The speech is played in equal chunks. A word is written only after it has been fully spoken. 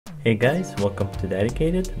Hey guys, welcome to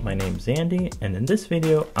Dedicated. My name's Andy, and in this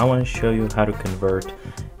video I want to show you how to convert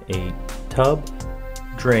a tub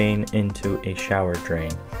drain into a shower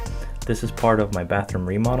drain. This is part of my bathroom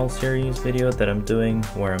remodel series video that I'm doing,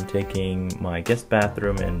 where I'm taking my guest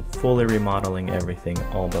bathroom and fully remodeling everything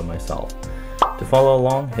all by myself. To follow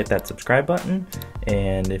along, hit that subscribe button,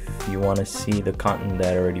 and if you want to see the content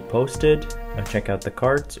that I already posted, check out the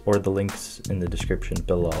cards or the links in the description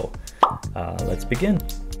below. Let's begin.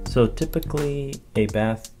 So typically a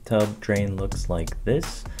bathtub drain looks like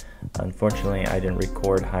this. Unfortunately, I didn't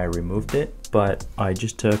record how I removed it, but I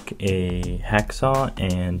just took a hacksaw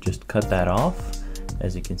and just cut that off.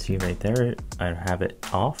 As you can see right there, I have it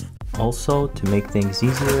off. Also, to make things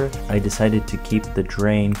easier, I decided to keep the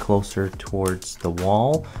drain closer towards the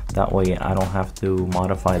wall. That way I don't have to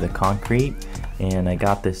modify the concrete. And I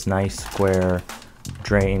got this nice square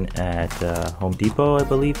drain at Home Depot, I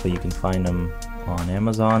believe, but you can find them on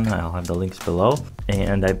Amazon. I'll have the links below.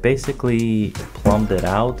 And I basically plumbed it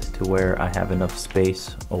out to where I have enough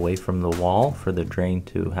space away from the wall for the drain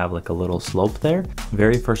to have like a little slope there.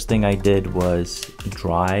 Very first thing I did was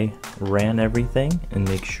dry ran everything and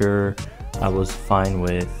make sure I was fine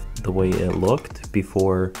with the way it looked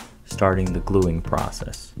before starting the gluing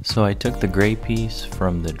process. So I took the gray piece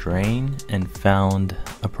from the drain and found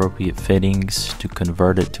appropriate fittings to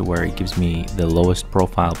convert it to where it gives me the lowest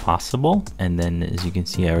profile possible. And then, as you can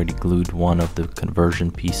see, I already glued one of the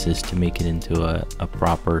conversion pieces to make it into a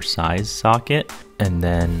proper size socket. And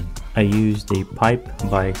then I used a pipe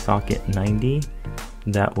by socket 90.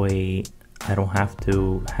 That way I don't have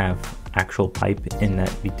to have actual pipe in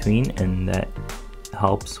that between, and that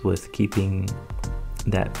helps with keeping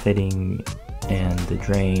that fitting and the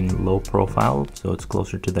drain low profile, so it's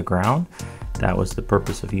closer to the ground. That was the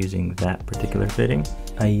purpose of using that particular fitting.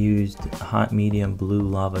 I used hot medium blue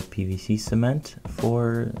lava PVC cement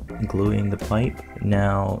for gluing the pipe.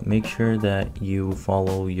 Now make sure that you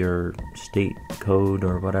follow your state code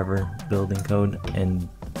or whatever building code and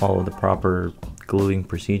follow the proper gluing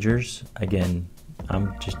procedures. Again,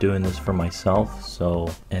 I'm just doing this for myself,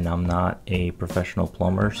 and I'm not a professional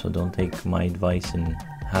plumber, so don't take my advice in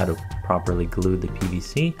how to properly glue the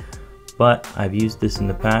PVC. But I've used this in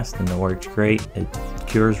the past and it works great. It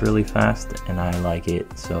cures really fast and I like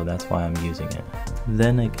it, so that's why I'm using it.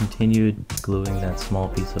 Then I continued gluing that small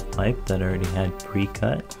piece of pipe that I already had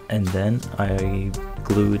pre-cut, and then I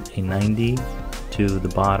glued a 90 to the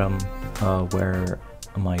bottom where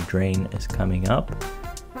my drain is coming up.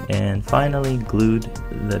 And finally glued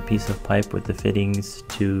the piece of pipe with the fittings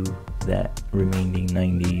to that remaining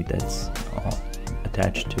 90 that's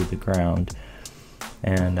attached to the ground.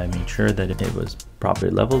 And I made sure that it was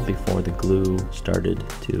properly leveled before the glue started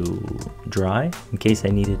to dry, in case I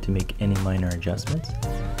needed to make any minor adjustments.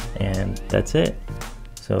 And that's it.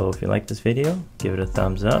 So if you like this video, give it a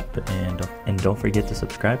thumbs up, and don't forget to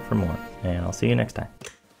subscribe for more. And I'll see you next time.